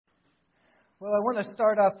Well, I want to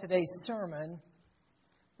start off today's sermon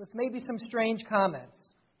with maybe some strange comments.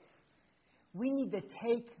 We need to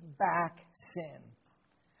take back sin.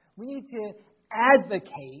 We need to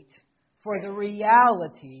advocate for the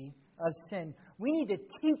reality of sin. We need to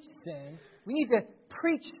teach sin. We need to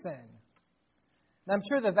preach sin. And I'm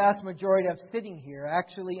sure the vast majority of sitting here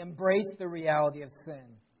actually embrace the reality of sin.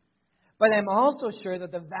 But I'm also sure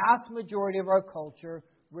that the vast majority of our culture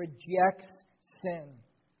rejects sin.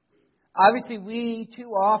 Obviously, we too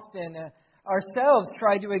often ourselves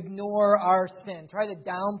try to ignore our sin, try to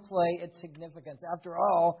downplay its significance. After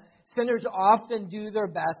all, sinners often do their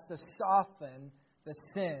best to soften the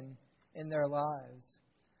sin in their lives.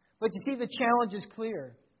 But you see, the challenge is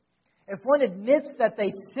clear. If one admits that they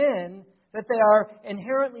sin, that they are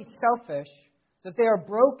inherently selfish, that they are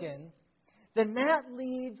broken, then that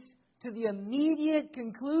leads to the immediate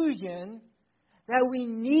conclusion that we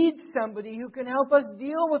need somebody who can help us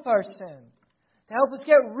deal with our sin, to help us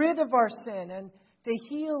get rid of our sin and to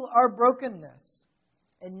heal our brokenness.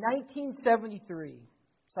 In 1973,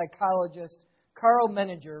 psychologist Carl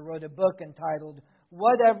Menninger wrote a book entitled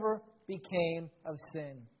Whatever Became of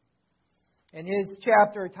Sin. In his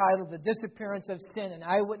chapter titled The Disappearance of Sin and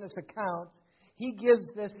Eyewitness Accounts, he gives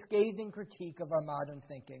this scathing critique of our modern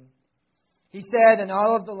thinking. He said, in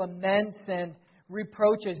all of the laments and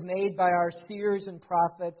reproaches made by our seers and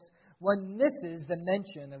prophets, one misses the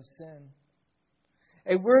mention of sin.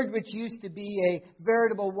 A word which used to be a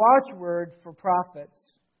veritable watchword for prophets.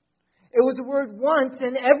 It was a word once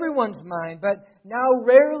in everyone's mind, but now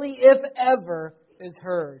rarely, if ever, is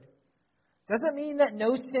heard. Doesn't mean that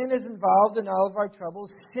no sin is involved in all of our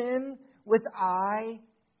troubles. Sin with I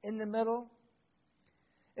in the middle.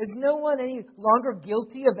 Is no one any longer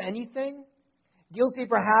guilty of anything? Guilty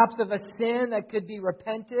perhaps of a sin that could be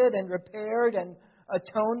repented and repaired and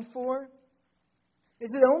atoned for? Is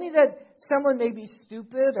it only that someone may be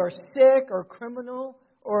stupid or sick or criminal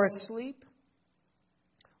or asleep?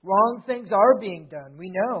 Wrong things are being done, we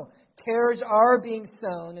know. Tares are being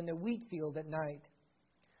sown in the wheat field at night.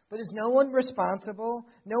 But is no one responsible?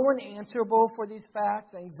 No one answerable for these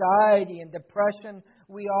facts? Anxiety and depression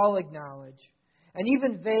we all acknowledge. And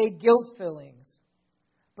even vague guilt feelings.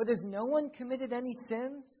 But has no one committed any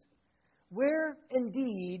sins? Where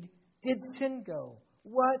indeed did sin go?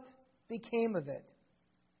 What became of it?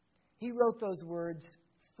 He wrote those words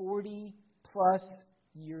 40 plus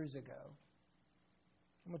years ago.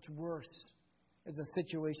 How much worse is the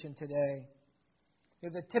situation today?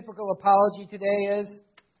 The typical apology today is,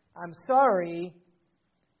 I'm sorry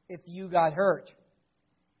if you got hurt.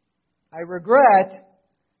 I regret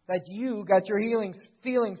that you got your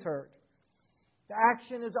feelings hurt. The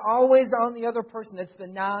action is always on the other person. It's the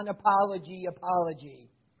non-apology apology.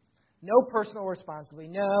 No personal responsibility.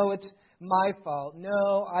 No, it's my fault.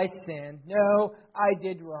 No, I sinned. No, I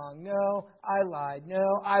did wrong. No, I lied. No,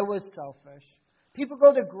 I was selfish. People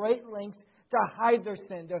go to great lengths to hide their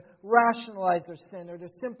sin, to rationalize their sin, or to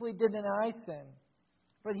simply deny sin.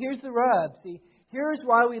 But here's the rub. See, here's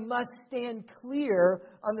why we must stand clear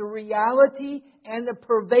on the reality and the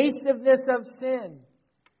pervasiveness of sin.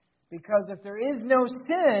 Because if there is no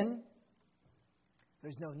sin,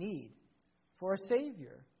 there's no need for a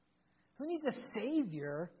Savior. Who needs a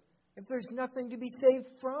Savior if there's nothing to be saved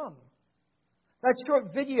from? That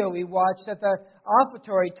short video we watched at the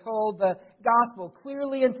offertory told the gospel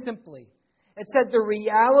clearly and simply. It said the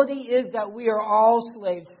reality is that we are all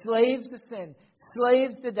slaves. Slaves to sin.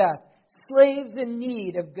 Slaves to death. Slaves in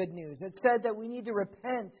need of good news. It said that we need to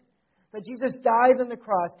repent. That Jesus died on the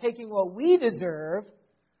cross, taking what we deserve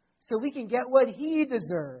so we can get what He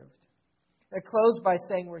deserved. It closed by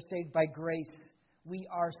saying we're saved by grace. We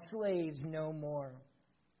are slaves no more.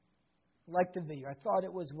 I liked the video. I thought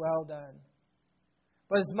it was well done.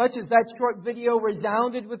 But as much as that short video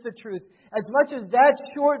resounded with the truth, as much as that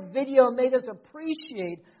short video made us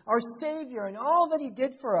appreciate our Savior and all that He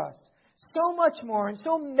did for us, so much more and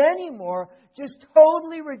so many more just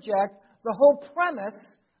totally reject the whole premise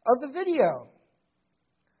of the video.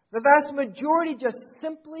 The vast majority just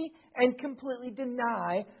simply and completely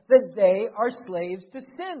deny that they are slaves to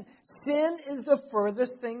sin. Sin is the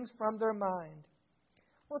furthest things from their mind.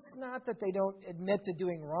 Well, it's not that they don't admit to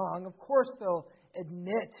doing wrong. Of course they'll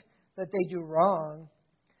admit that they do wrong.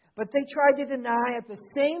 But they try to deny at the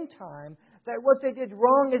same time that what they did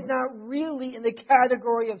wrong is not really in the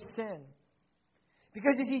category of sin.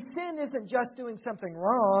 Because you see, sin isn't just doing something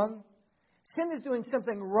wrong. Sin is doing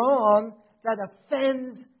something wrong that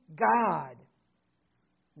offends God.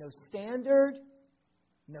 No standard,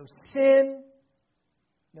 no sin,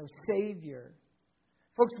 no Savior.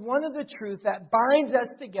 Folks, one of the truths that binds us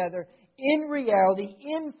together in reality,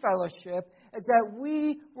 in fellowship, is that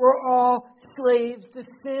we were all slaves to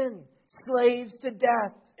sin, slaves to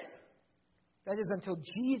death. That is until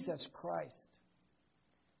Jesus Christ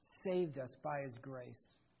saved us by His grace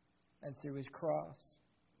and through His cross.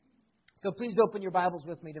 So please open your Bibles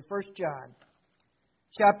with me to 1 John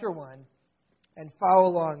chapter 1 and follow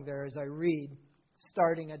along there as I read,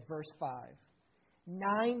 starting at verse 5.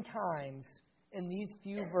 9 times in these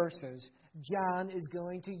few verses, John is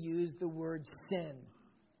going to use the word sin.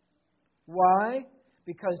 Why?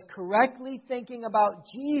 Because correctly thinking about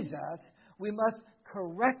Jesus, we must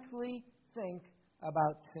correctly think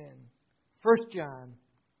about sin. 1 John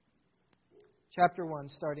chapter 1,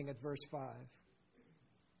 starting at verse 5.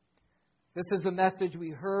 This is the message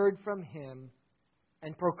we heard from Him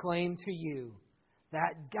and proclaimed to you,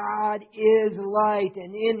 that God is light,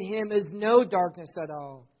 and in Him is no darkness at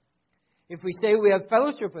all. If we say we have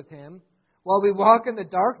fellowship with Him, while we walk in the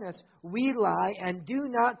darkness, we lie and do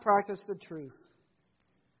not practice the truth.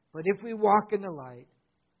 But if we walk in the light,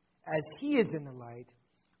 as He is in the light,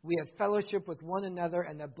 we have fellowship with one another,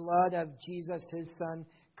 and the blood of Jesus, His Son,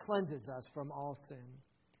 cleanses us from all sin.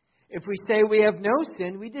 If we say we have no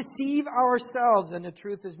sin, we deceive ourselves, and the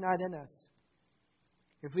truth is not in us.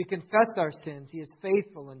 If we confess our sins, He is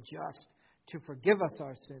faithful and just to forgive us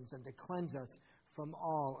our sins and to cleanse us from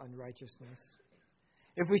all unrighteousness.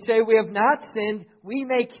 If we say we have not sinned, we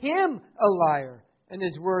make Him a liar, and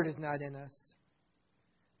His word is not in us.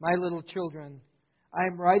 My little children, I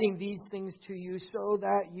am writing these things to you so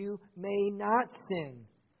that you may not sin.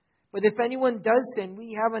 But if anyone does sin,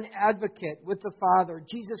 we have an advocate with the Father,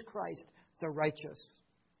 Jesus Christ, the righteous.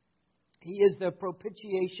 He is the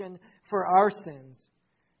propitiation for our sins,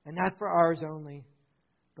 and not for ours only,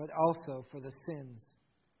 but also for the sins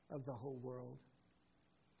of the whole world.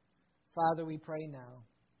 Father, we pray now.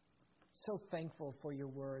 So thankful for your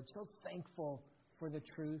word, so thankful for the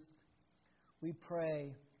truth. We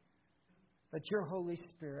pray that your Holy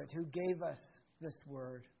Spirit, who gave us this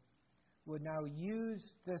word, would now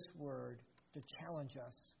use this word to challenge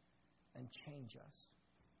us and change us.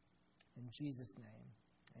 In Jesus'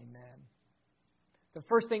 name, amen. The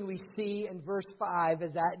first thing we see in verse 5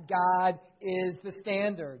 is that God is the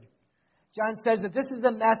standard. John says that this is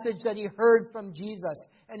the message that he heard from Jesus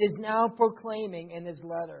and is now proclaiming in his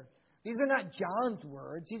letter. These are not John's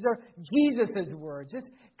words. These are Jesus' words. This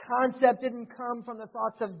concept didn't come from the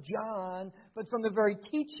thoughts of John, but from the very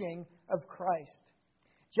teaching of Christ.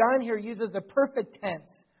 John here uses the perfect tense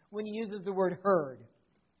when he uses the word heard.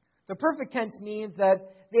 The perfect tense means that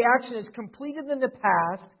the action is completed in the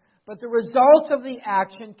past, but the results of the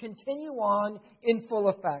action continue on in full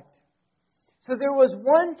effect. So there was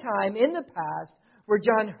one time in the past where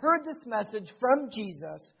John heard this message from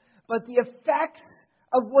Jesus, but the effects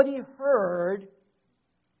of what he heard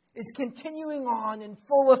is continuing on in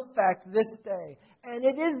full effect this day. And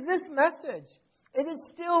it is this message. It is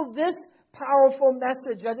still this powerful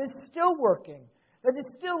message that is still working, that is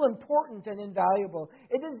still important and invaluable.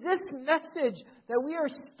 It is this message that we are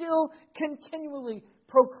still continually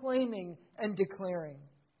proclaiming and declaring.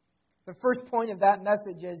 The first point of that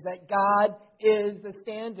message is that God is the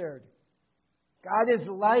standard. God is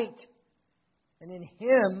light, and in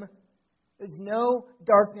Him is no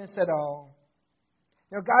darkness at all.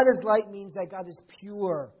 Now, God is light means that God is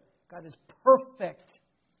pure, God is perfect,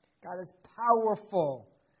 God is powerful,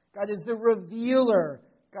 God is the revealer,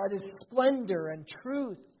 God is splendor and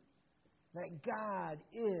truth, that God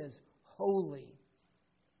is holy.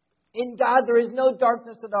 In God there is no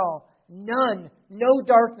darkness at all. None. No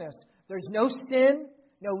darkness. There's no sin,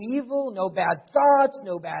 no evil, no bad thoughts,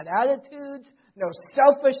 no bad attitudes, no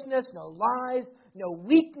selfishness, no lies, no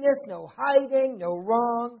weakness, no hiding, no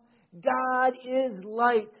wrong. God is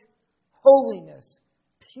light, holiness,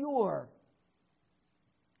 pure.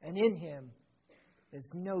 And in Him is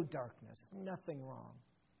no darkness, nothing wrong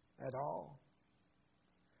at all.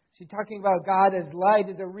 See, talking about God as light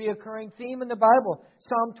is a reoccurring theme in the Bible.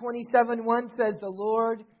 Psalm 27:1 says, "The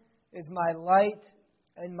Lord is my light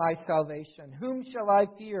and my salvation. Whom shall I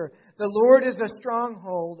fear? The Lord is a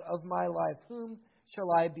stronghold of my life. Whom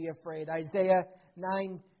shall I be afraid?" Isaiah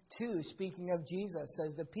 9:2, speaking of Jesus,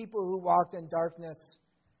 says, "The people who walked in darkness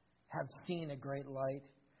have seen a great light.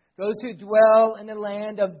 Those who dwell in a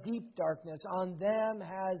land of deep darkness, on them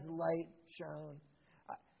has light shone."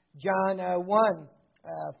 John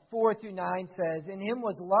 1:4-9 says, "In Him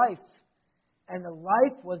was life, and the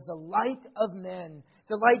life was the light of men.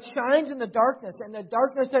 The light shines in the darkness, and the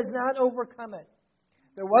darkness has not overcome it.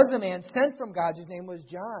 There was a man sent from God whose name was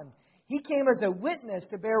John. He came as a witness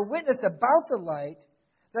to bear witness about the light,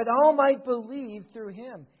 that all might believe through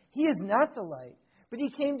him. He is not the light, but He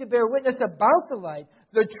came to bear witness about the light,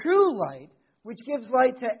 the true light, which gives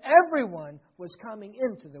light to everyone, was coming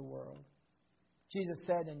into the world. Jesus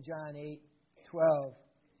said in John 8:12,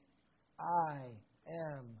 I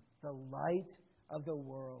am the light of the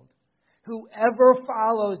world. Whoever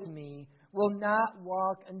follows me will not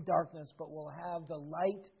walk in darkness, but will have the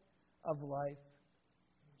light of life.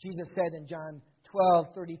 Jesus said in John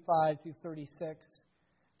 12:35 through 36,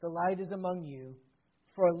 the light is among you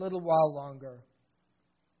for a little while longer.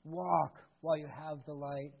 Walk while you have the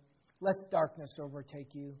light, lest darkness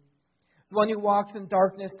overtake you. The one who walks in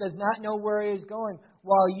darkness does not know where he is going.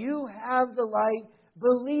 While you have the light,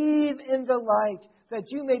 believe in the light, that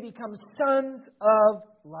you may become sons of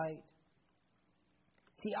light.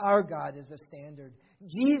 See, our God is a standard.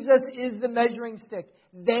 Jesus is the measuring stick.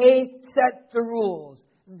 They set the rules.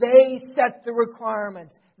 They set the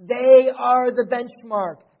requirements. They are the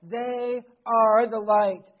benchmark. They are the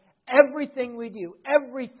light. Everything we do,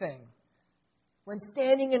 everything, when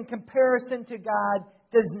standing in comparison to God,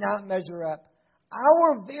 does not measure up.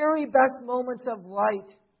 Our very best moments of light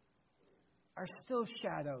are still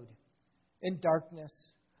shadowed in darkness.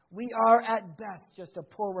 We are at best just a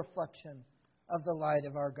poor reflection of the light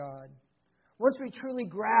of our God. Once we truly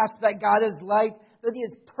grasp that God is light, that He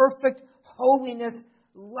is perfect holiness,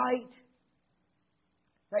 light,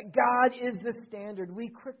 that God is the standard, we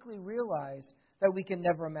quickly realize that we can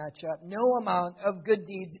never match up. No amount of good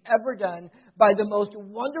deeds ever done by the most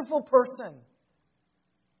wonderful person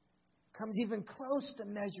comes even close to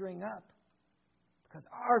measuring up, because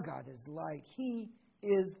our God is light. He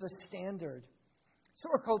is the standard. So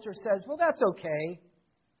our culture says, well, that's okay,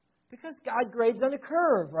 because God grades on a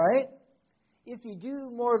curve, right? If you do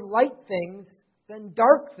more light things than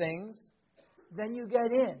dark things, then you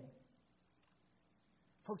get in.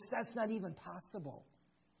 Folks, that's not even possible.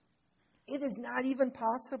 It is not even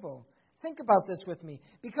possible. Think about this with me.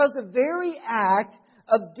 Because the very act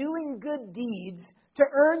of doing good deeds to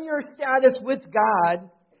earn your status with God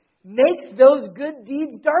makes those good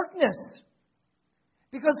deeds darkness.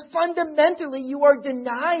 Because fundamentally you are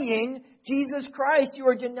denying Jesus Christ. You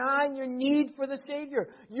are denying your need for the Savior.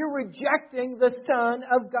 You're rejecting the Son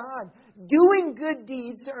of God. Doing good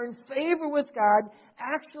deeds to earn favor with God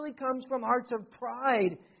actually comes from hearts of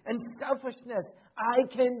pride and selfishness. I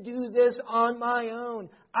can do this on my own.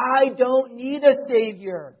 I don't need a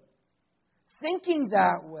Savior. Thinking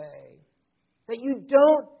that way, that you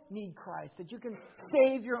don't need Christ, that you can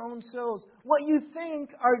save your own souls. What you think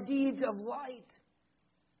are deeds of light,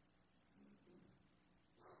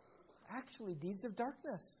 actually deeds of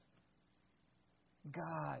darkness.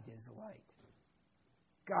 God is light.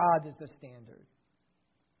 God is the standard.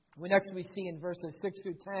 Next we see in verses 6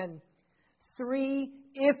 through 10, 3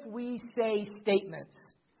 if we say statements.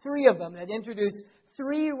 3 of them that introduce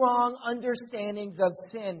 3 wrong understandings of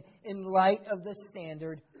sin in light of the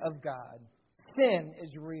standard of God. Sin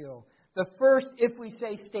is real. The first if we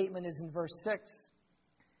say statement is in verse 6.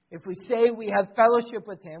 If we say we have fellowship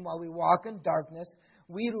with Him while we walk in darkness,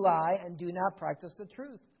 we lie and do not practice the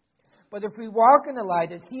truth. But if we walk in the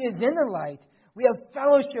light as He is in the light, we have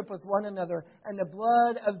fellowship with one another, and the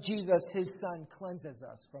blood of Jesus, His Son, cleanses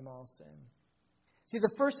us from all sin. See,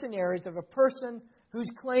 the first scenario is of a person who's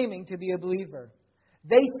claiming to be a believer.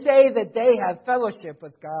 They say that they have fellowship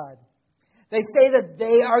with God. They say that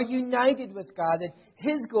they are united with God, that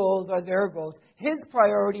His goals are their goals, His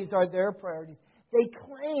priorities are their priorities. They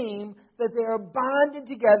claim that they are bonded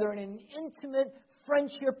together in an intimate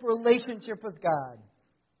friendship relationship with God.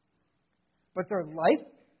 But their life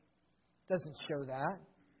doesn't show that.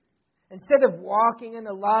 Instead of walking in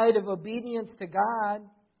the light of obedience to God,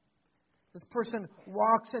 this person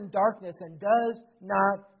walks in darkness and does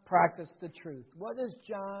not practice the truth. What does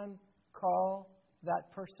John call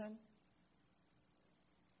that person?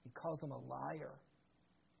 He calls them a liar.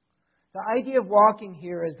 The idea of walking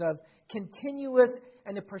here is of continuous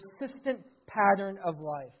and a persistent pattern of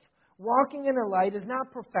life. Walking in the light is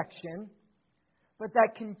not perfection, but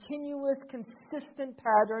that continuous, consistent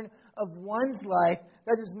pattern of one's life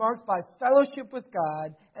that is marked by fellowship with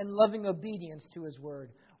God and loving obedience to His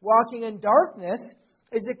Word. Walking in darkness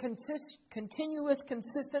is a continuous,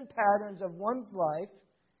 consistent patterns of one's life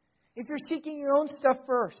if you're seeking your own stuff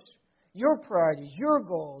first, your priorities, your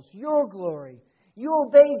goals, your glory. You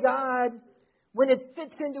obey God when it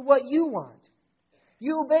fits into what you want.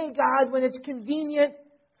 You obey God when it's convenient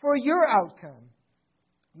for your outcome.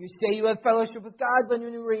 You say you have fellowship with God, but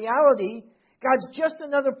in reality, God's just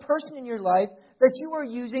another person in your life that you are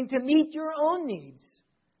using to meet your own needs.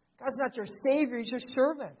 God's not your Savior, He's your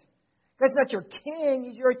servant. God's not your king,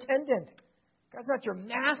 He's your attendant. God's not your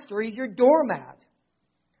master, He's your doormat.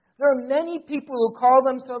 There are many people who call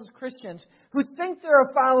themselves Christians who think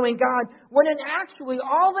they're following God, when actually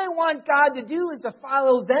all they want God to do is to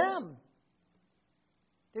follow them.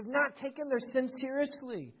 They've not taken their sin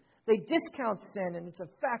seriously. They discount sin and its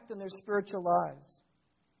effect on their spiritual lives.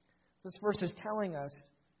 This verse is telling us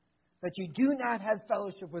that you do not have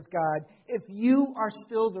fellowship with God if you are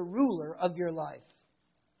still the ruler of your life.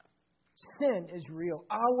 Sin is real.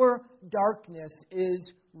 Our darkness is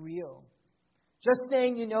real. Just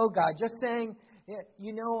saying you know God, just saying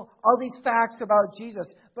you know all these facts about Jesus,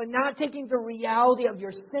 but not taking the reality of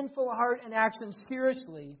your sinful heart and actions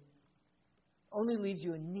seriously only leaves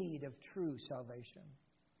you in need of true salvation.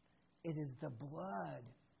 It is the blood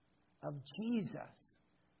of Jesus,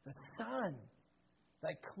 the Son,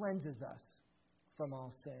 that cleanses us from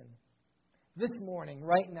all sin. This morning,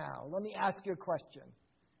 right now, let me ask you a question.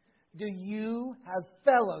 Do you have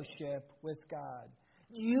fellowship with God?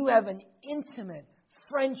 Do you have an intimate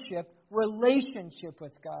friendship, relationship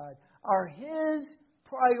with God? Are His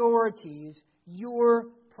priorities your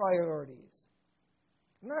priorities?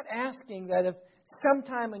 I'm not asking that if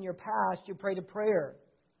sometime in your past you prayed a prayer.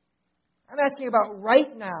 I'm asking about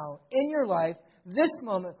right now, in your life, this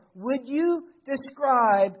moment, would you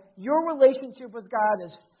describe your relationship with God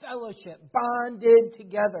as fellowship, bonded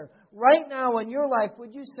together? Right now in your life,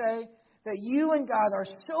 would you say that you and God are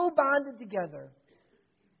so bonded together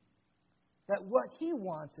that what He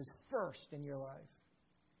wants is first in your life?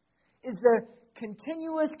 Is the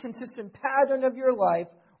continuous, consistent pattern of your life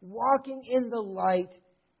walking in the light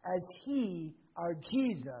as He, our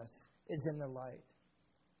Jesus, is in the light?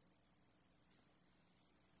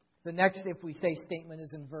 The next if we say statement is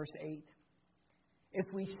in verse 8.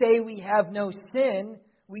 If we say we have no sin,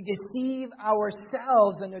 we deceive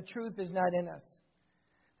ourselves and the truth is not in us.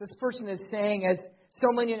 This person is saying, as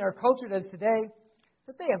so many in our culture does today,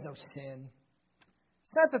 that they have no sin.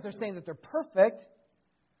 It's not that they're saying that they're perfect,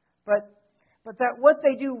 but that what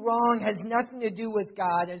they do wrong has nothing to do with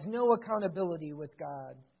God, has no accountability with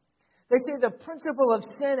God. They say the principle of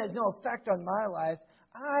sin has no effect on my life.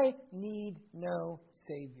 I need no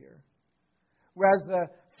Savior. Whereas the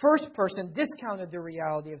first person discounted the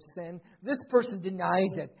reality of sin, this person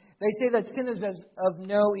denies it. They say that sin is of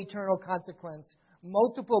no eternal consequence.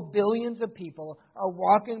 Multiple billions of people are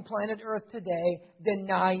walking planet Earth today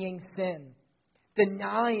denying sin.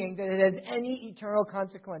 Denying that it has any eternal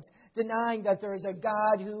consequence. Denying that there is a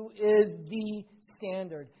God who is the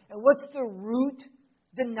standard. And what's the root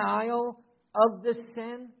denial of this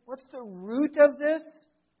sin? What's the root of this?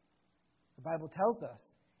 The Bible tells us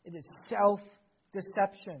it is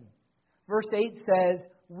self-deception. Verse 8 says,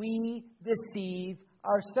 we deceive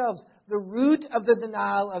ourselves. The root of the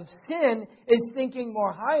denial of sin is thinking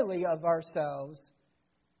more highly of ourselves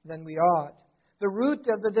than we ought. The root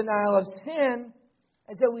of the denial of sin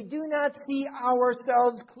is that we do not see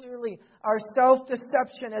ourselves clearly. Our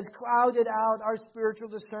self-deception has clouded out our spiritual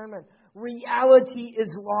discernment. Reality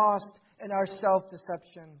is lost in our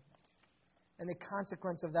self-deception. And the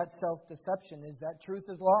consequence of that self-deception is that truth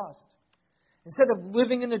is lost. Instead of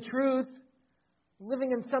living in the truth,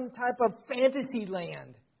 living in some type of fantasy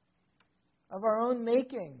land of our own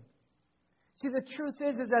making. See, the truth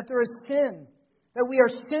is that there is sin, that we are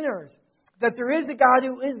sinners, that there is a God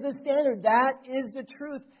who is the standard. That is the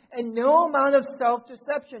truth. And no amount of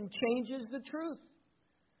self-deception changes the truth.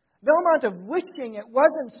 No amount of wishing it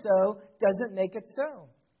wasn't so doesn't make it so.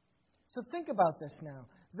 So think about this now.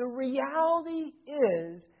 The reality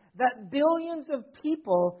is that billions of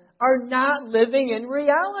people are not living in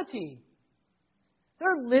reality.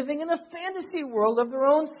 They're living in a fantasy world of their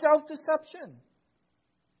own self-deception.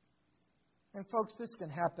 And folks, this can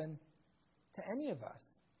happen to any of us.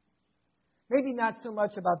 Maybe not so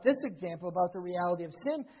much about this example, about the reality of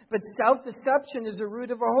sin, but self-deception is the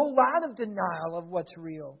root of a whole lot of denial of what's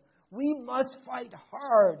real. We must fight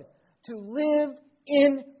hard to live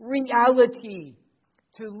in reality,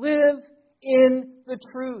 to live in the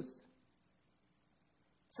truth.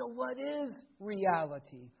 So what is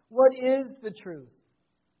reality? What is the truth?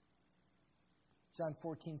 John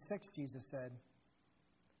 14:6, Jesus said,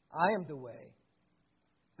 I am the way,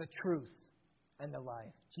 the truth, and the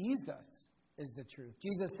life. Jesus is the truth.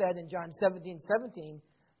 Jesus said in John 17:17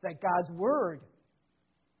 that God's Word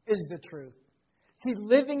is the truth. See,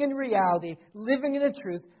 living in reality, living in the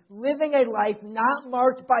truth, living a life not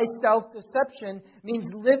marked by self-deception means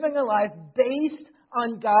living a life based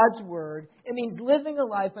on God's Word. It means living a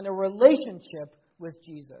life in a relationship with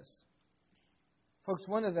Jesus. Folks,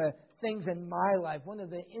 one of the things in my life, one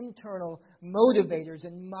of the internal motivators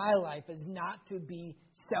in my life is not to be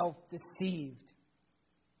self-deceived.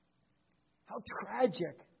 How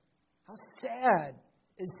tragic, how sad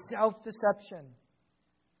is self-deception.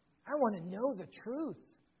 I want to know the truth.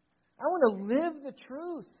 I want to live the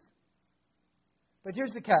truth. But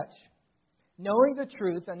here's the catch. Knowing the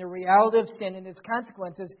truth and the reality of sin and its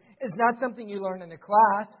consequences is not something you learn in a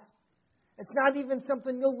class. It's not even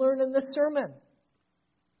something you'll learn in this sermon.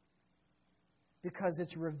 Because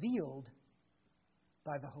it's revealed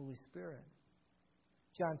by the Holy Spirit.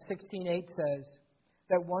 John 16:8 says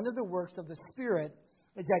that one of the works of the Spirit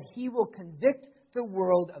is that He will convict the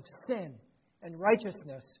world of sin and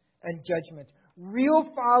righteousness and judgment. Real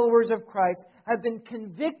followers of Christ have been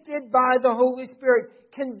convicted by the Holy Spirit,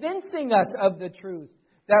 convincing us of the truth,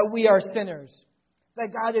 that we are sinners,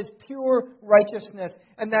 that God is pure righteousness,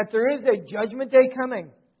 and that there is a judgment day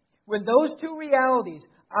coming when those two realities,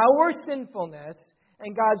 our sinfulness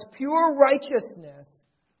and God's pure righteousness,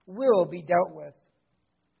 will be dealt with.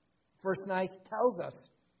 Verse 9 tells us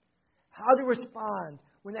how to respond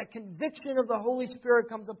when that conviction of the Holy Spirit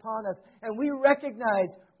comes upon us and we recognize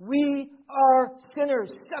we are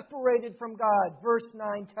sinners separated from God. Verse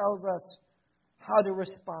 9 tells us how to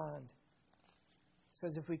respond. It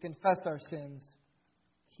says if we confess our sins,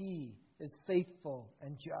 He is faithful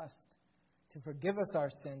and just to forgive us our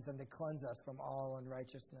sins and to cleanse us from all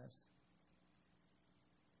unrighteousness.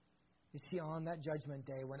 You see, on that judgment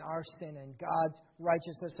day, when our sin and God's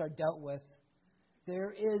righteousness are dealt with,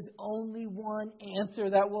 there is only one answer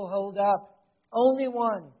that will hold up. Only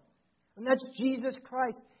one. And that's Jesus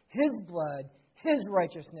Christ. His blood, His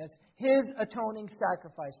righteousness, His atoning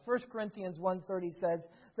sacrifice. 1 Corinthians 1:30 says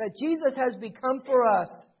that Jesus has become for us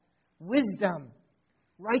wisdom,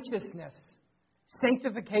 righteousness,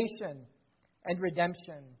 sanctification, and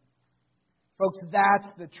redemption. Folks, that's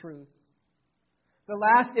the truth. The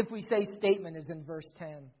last if we say statement is in verse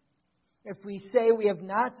 10. If we say we have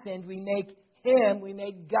not sinned, we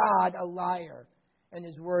make God a liar, and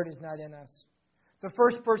His word is not in us. The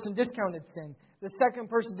first person discounted sin. The second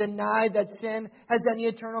person denied that sin has any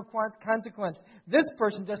eternal consequence. This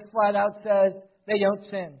person just flat out says they don't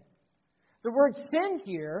sin. The word sin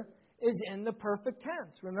here is in the perfect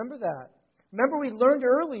tense. Remember that. Remember we learned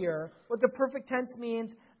earlier what the perfect tense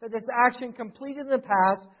means, that this action completed in the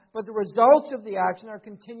past, but the results of the action are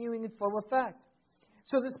continuing in full effect.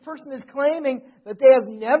 So this person is claiming that they have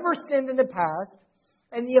never sinned in the past,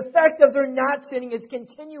 and the effect of their not sinning is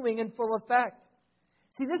continuing in full effect.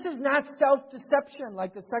 See, this is not self-deception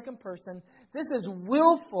like the second person. This is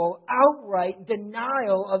willful, outright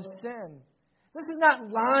denial of sin. This is not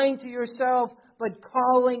lying to yourself, but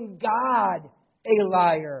calling God a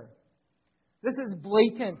liar. This is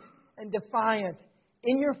blatant and defiant,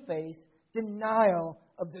 in your face, denial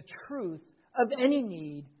of the truth of any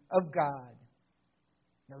need of God.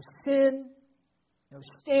 No sin, no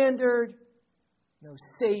standard, no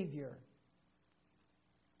Savior.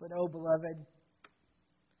 But, oh, beloved,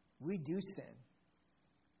 we do sin.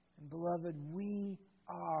 And, beloved, we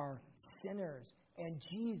are sinners. And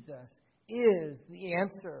Jesus is the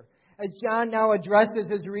answer. As John now addresses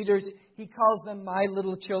his readers, he calls them my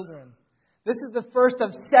little children. This is the first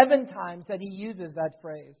of 7 times that he uses that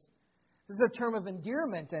phrase. This is a term of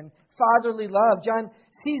endearment and fatherly love. John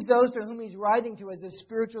sees those to whom he's writing to as his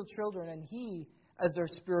spiritual children, and he as their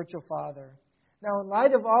spiritual father. Now, in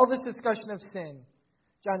light of all this discussion of sin,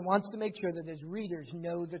 John wants to make sure that his readers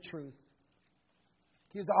know the truth.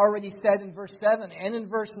 He's already said in verse 7 and in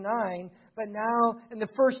verse 9, but now in the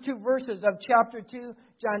first 2 verses of chapter 2,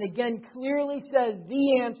 John again clearly says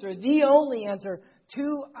the answer, the only answer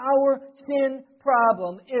to our sin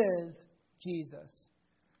problem is Jesus.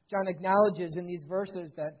 John acknowledges in these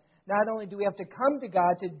verses that not only do we have to come to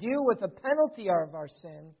God to deal with the penalty of our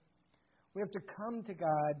sin, we have to come to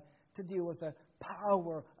God to deal with the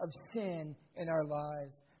power of sin in our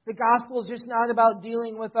lives. The gospel is just not about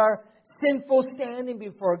dealing with our sinful standing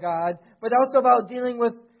before God, but also about dealing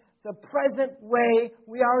with the present way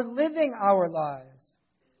we are living our lives.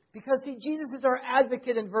 Because, see, Jesus is our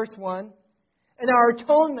advocate in verse 1 and our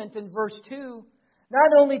atonement in verse 2,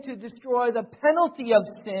 not only to destroy the penalty of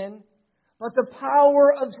sin, but the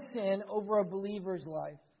power of sin over a believer's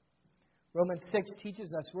life. Romans 6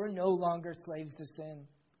 teaches us we're no longer slaves to sin.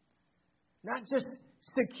 Not just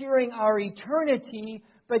securing our eternity,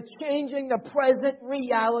 but changing the present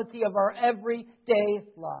reality of our everyday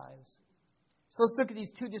lives. So let's look at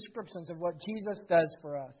these 2 descriptions of what Jesus does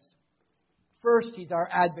for us. First, He's our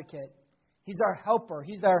advocate. He's our helper.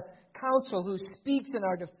 He's our counsel who speaks in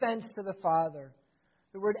our defense to the Father.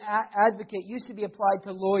 The word advocate used to be applied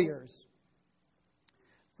to lawyers.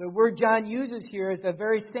 The word John uses here is the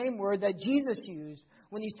very same word that Jesus used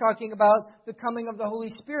when He's talking about the coming of the Holy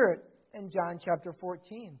Spirit in John chapter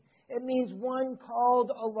 14. It means one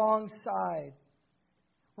called alongside.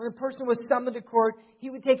 When a person was summoned to court, he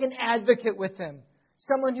would take an advocate with him,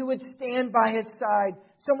 someone who would stand by his side,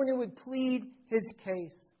 someone who would plead his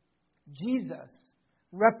case. Jesus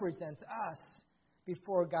represents us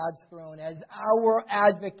before God's throne as our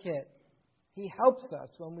advocate. He helps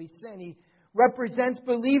us when we sin. He represents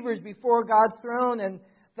believers before God's throne, and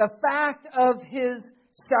the fact of His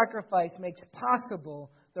sacrifice makes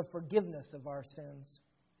possible the forgiveness of our sins.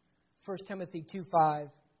 1 Timothy 2:5,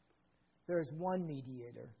 there is one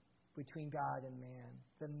mediator between God and man,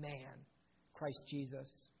 the man, Christ Jesus.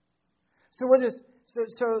 So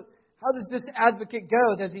how does this advocate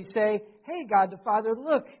go? Does he say, hey, God the Father,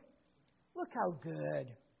 look how good,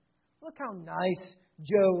 look how nice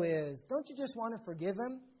Joe is. Don't you just want to forgive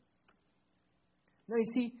him? No, you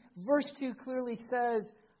see, verse 2 clearly says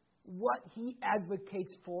what he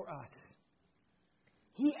advocates for us.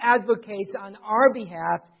 He advocates on our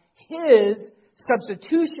behalf his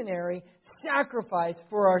substitutionary sacrifice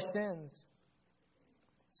for our sins.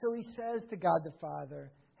 So he says to God the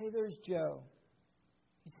Father, hey, there's Joe.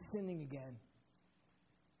 He's sinning again.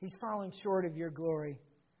 He's falling short of your glory.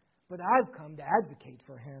 But I've come to advocate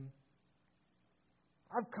for him.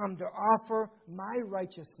 I've come to offer my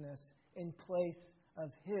righteousness in place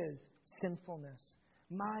of his sinfulness,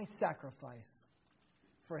 my sacrifice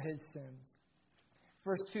for his sins.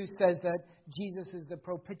 Verse 2 says that Jesus is the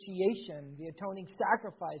propitiation, the atoning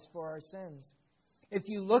sacrifice for our sins. If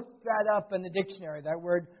you look that up in the dictionary, that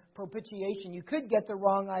word propitiation, you could get the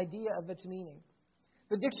wrong idea of its meaning.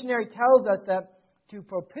 The dictionary tells us that to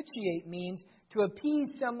propitiate means to appease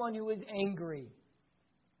someone who is angry.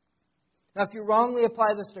 Now, if you wrongly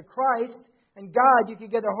apply this to Christ and God, you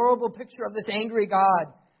could get a horrible picture of this angry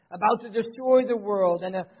God about to destroy the world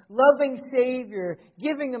and a loving Savior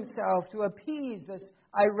giving himself to appease this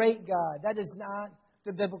irate God. That is not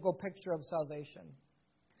the biblical picture of salvation.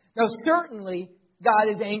 Now, certainly, God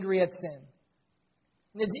is angry at sin.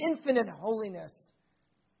 In His infinite holiness,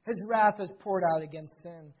 His wrath is poured out against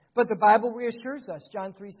sin. But the Bible reassures us,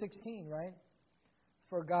 John 3:16, right?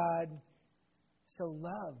 For God so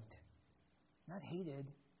loved, not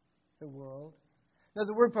hated, the world. Now,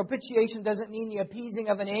 the word propitiation doesn't mean the appeasing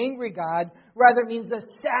of an angry God. Rather, it means the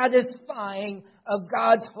satisfying of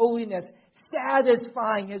God's holiness,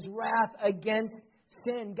 satisfying His wrath against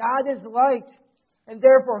sin. God is light, and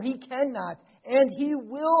therefore He cannot and He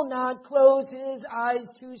will not close His eyes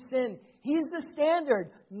to sin. He's the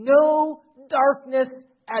standard. No darkness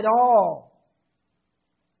at all.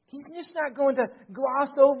 He's just not going to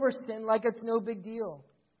gloss over sin like it's no big deal.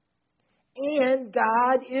 And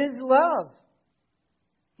God is love.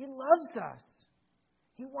 He loves us.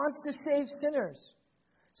 He wants to save sinners.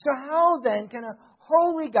 So how then can a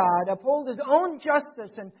holy God uphold His own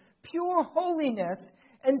justice and pure holiness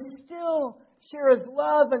and still share His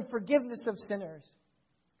love and forgiveness of sinners?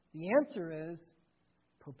 The answer is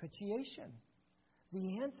propitiation.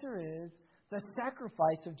 The answer is the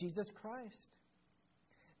sacrifice of Jesus Christ.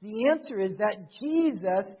 The answer is that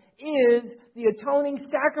Jesus is the atoning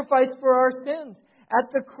sacrifice for our sins. At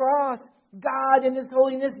the cross, God in His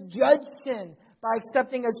holiness judged sin by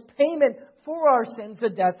accepting as payment for our sins the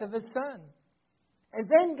death of His Son. And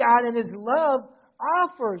then God in His love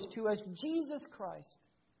offers to us Jesus Christ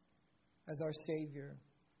as our Savior.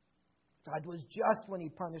 God was just when He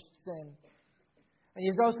punished sin. And He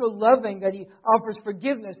is also loving that He offers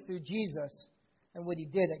forgiveness through Jesus and what He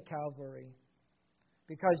did at Calvary.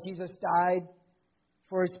 Because Jesus died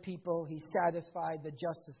for His people, He satisfied the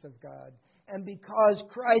justice of God. And because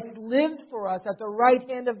Christ lives for us at the right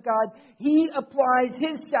hand of God, He applies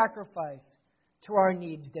His sacrifice to our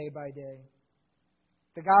needs day by day.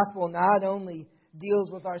 The gospel not only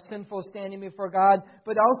deals with our sinful standing before God,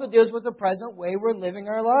 but also deals with the present way we're living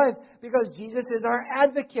our life. Because Jesus is our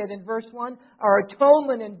advocate in verse 1, our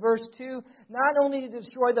atonement in verse 2, not only to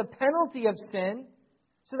destroy the penalty of sin,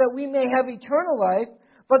 so that we may have eternal life,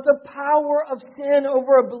 but the power of sin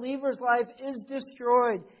over a believer's life is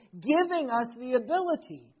destroyed, giving us the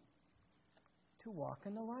ability to walk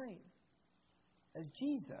in the light, as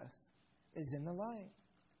Jesus is in the light.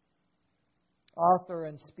 Author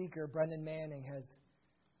and speaker Brennan Manning has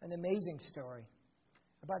an amazing story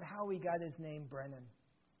about how he got his name Brennan.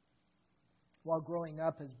 While growing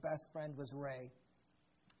up, his best friend was Ray.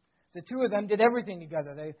 The two of them did everything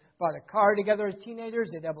together. They bought a car together as teenagers.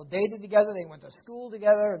 They double dated together. They went to school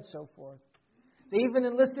together and so forth. They even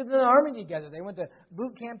enlisted in the army together. They went to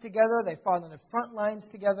boot camp together. They fought on the front lines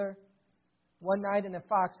together. One night in the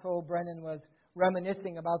foxhole, Brennan was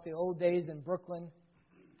reminiscing about the old days in Brooklyn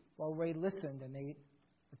while Ray listened and ate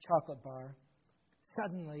a chocolate bar.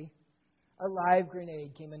 Suddenly, a live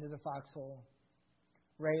grenade came into the foxhole.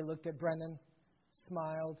 Ray looked at Brennan,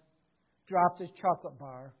 smiled, dropped his chocolate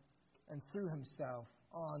bar, and threw himself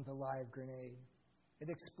on the live grenade. It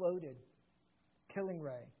exploded, killing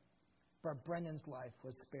Ray, but Brennan's life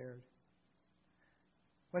was spared.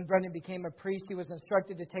 When Brennan became a priest, he was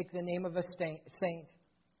instructed to take the name of a saint.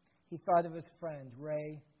 He thought of his friend,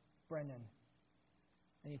 Ray Brennan,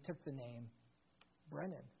 and he took the name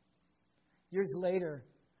Brennan. Years later,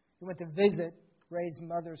 he went to visit Ray's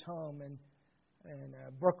mother's home in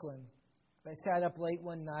Brooklyn. They sat up late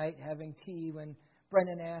one night having tea when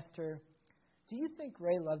Brennan asked her, "Do you think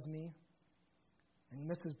Ray loved me?" And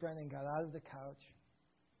Mrs. Brennan got out of the couch,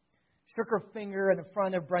 shook her finger in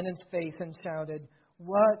front of Brennan's face, and shouted,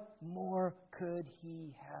 "What more could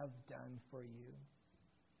he have done for you?"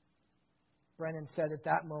 Brennan said at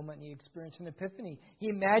that moment he experienced an epiphany. He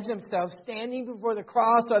imagined himself standing before the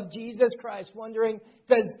cross of Jesus Christ, wondering,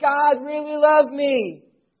 does God really love me?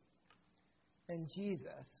 And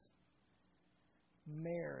Jesus,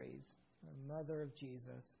 Mary's, the mother of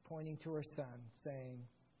Jesus, pointing to her son, saying,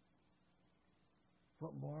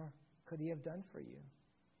 what more could he have done for you?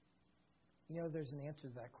 You know, there's an answer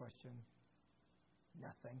to that question.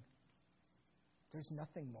 Nothing. There's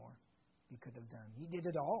nothing more he could have done. He did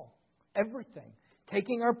it all. Everything.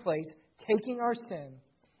 Taking our place, taking our sin.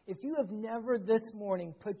 If you have never this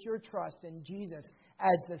morning put your trust in Jesus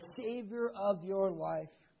as the Savior of your life,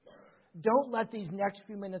 don't let these next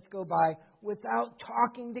few minutes go by without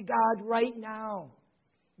talking to God right now.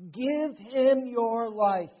 Give Him your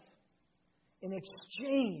life in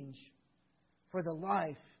exchange for the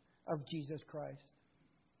life of Jesus Christ.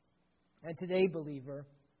 And today, believer,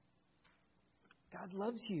 God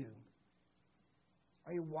loves you.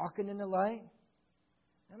 Are you walking in the light?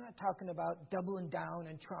 I'm not talking about doubling down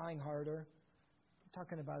and trying harder. I'm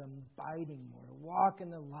talking about abiding more. Walk in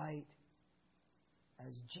the light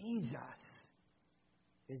as Jesus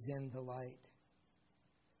is in the light.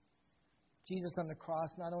 Jesus on the cross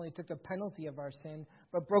not only took the penalty of our sin,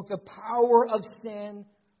 but broke the power of sin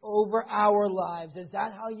over our lives. Is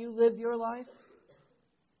that how you live your life?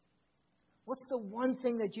 What's the one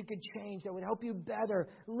thing that you could change that would help you better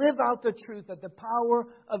live out the truth that the power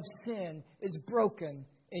of sin is broken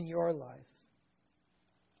in your life?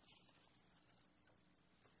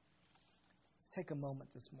 Let's take a moment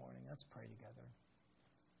this morning. Let's pray together.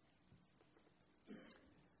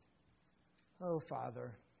 Oh,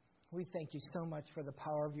 Father, we thank you so much for the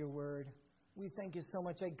power of your word. We thank you so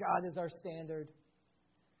much that God is our standard,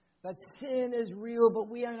 that sin is real, but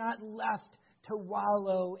we are not left to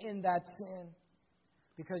wallow in that sin.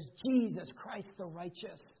 Because Jesus Christ the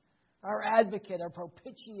righteous, our advocate, our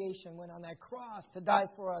propitiation, went on that cross to die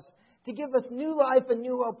for us, to give us new life and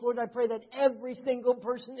new hope. Lord, I pray that every single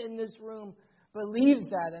person in this room believes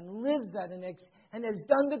that and lives that and has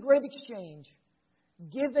done the great exchange,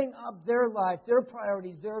 giving up their life, their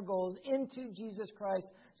priorities, their goals into Jesus Christ.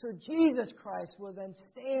 So Jesus Christ will then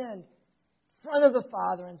stand in front of the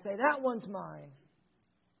Father and say, that one's mine.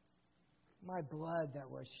 My blood that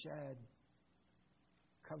was shed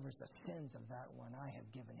covers the sins of that one. I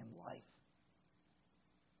have given him life.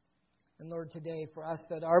 And Lord, today, for us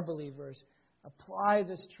that are believers, apply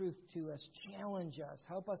this truth to us. Challenge us.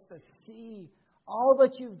 Help us to see all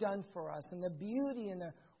that you've done for us and the beauty and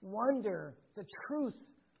the wonder, the truth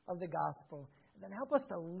of the gospel. And then help us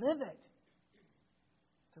to live it.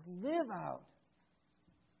 To live out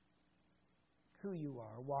who you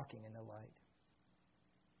are, walking in the light.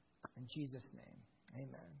 In Jesus' name,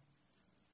 amen.